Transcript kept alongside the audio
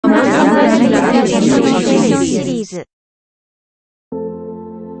NIB-Notation シリーズ。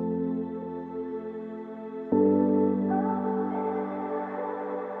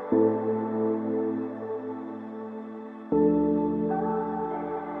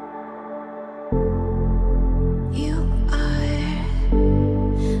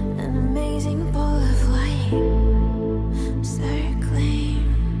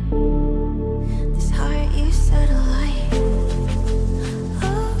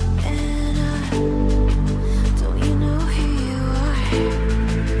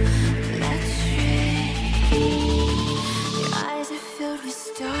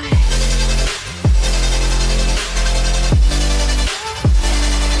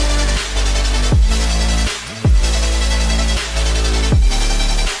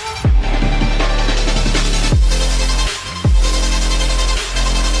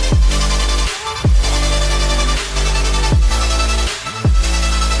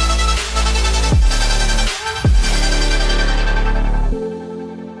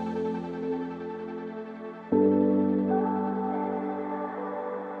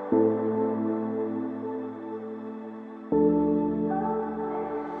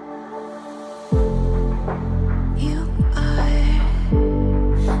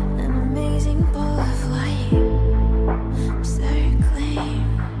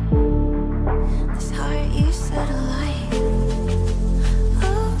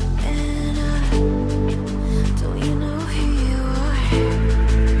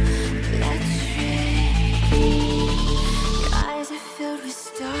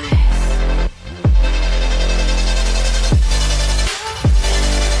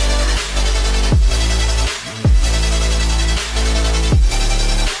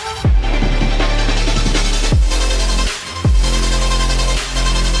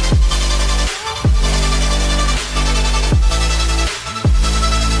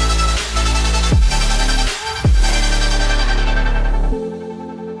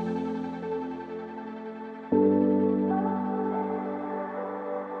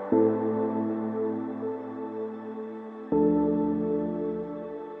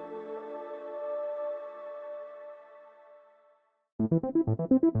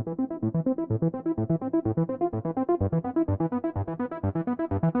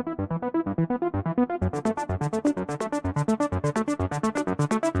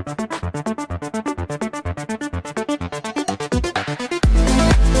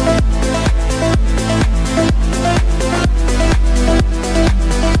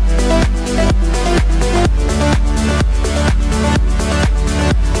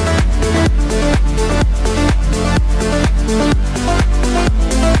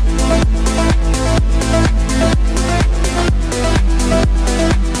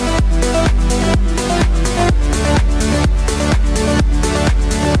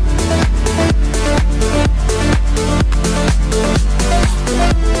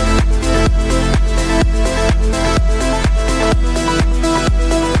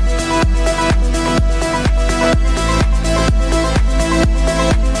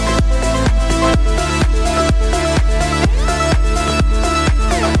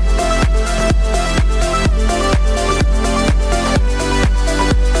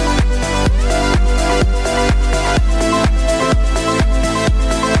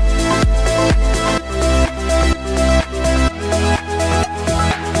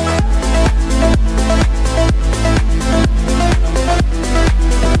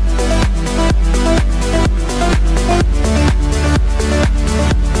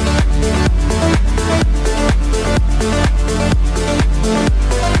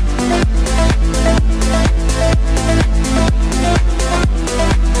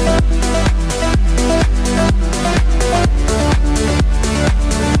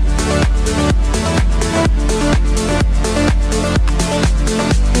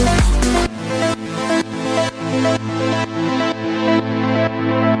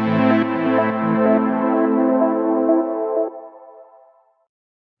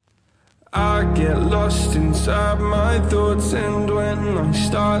I get lost inside my thoughts, and when I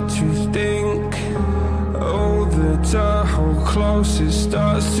start to think, oh, the time how close it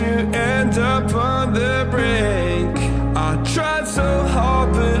starts to end up on the brink. I tried so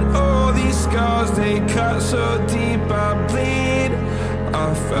hard, but all these scars, they cut so deep I bleed.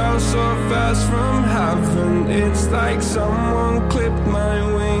 I fell so fast from heaven, it's like someone clipped my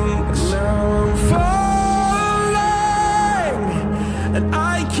wings. Now I'm falling, and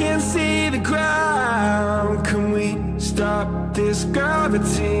I can't see the ground. Can we stop this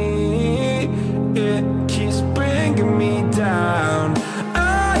gravity? It keeps bringing me down.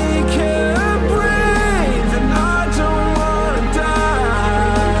 I can't breathe, and I don't wanna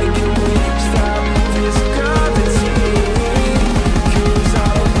die. Can we stop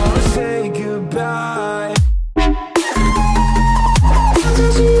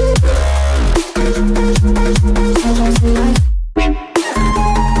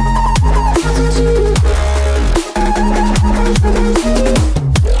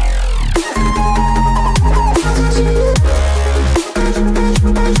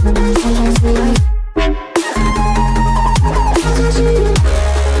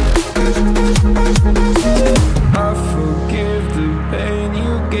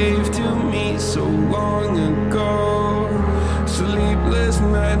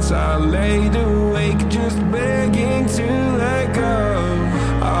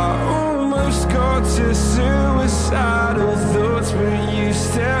you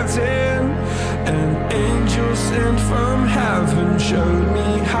stepped in. An angel sent from heaven showed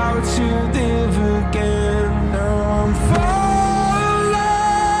me how to live again. Now I'm falling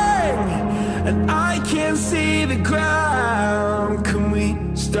and I can't see the ground. Can we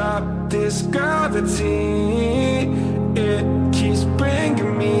stop